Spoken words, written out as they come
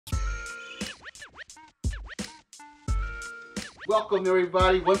Welcome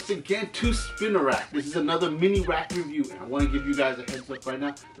everybody once again to Spinner Rack. This is another mini rack review, and I want to give you guys a heads up right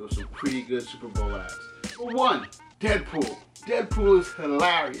now. There was some pretty good Super Bowl ads. For one, Deadpool. Deadpool is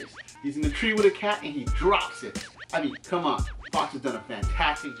hilarious. He's in the tree with a cat and he drops it. I mean, come on. Fox has done a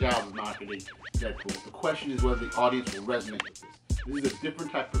fantastic job of marketing Deadpool. The question is whether the audience will resonate with this. This is a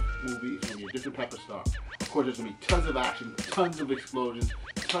different type of movie. It's going to be a different type of star. Of course, there's going to be tons of action, tons of explosions,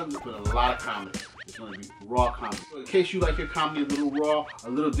 but a lot of comedy. It's going to be raw comedy. So in case you like your comedy a little raw, a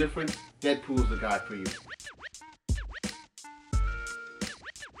little different, Deadpool's the guy for you.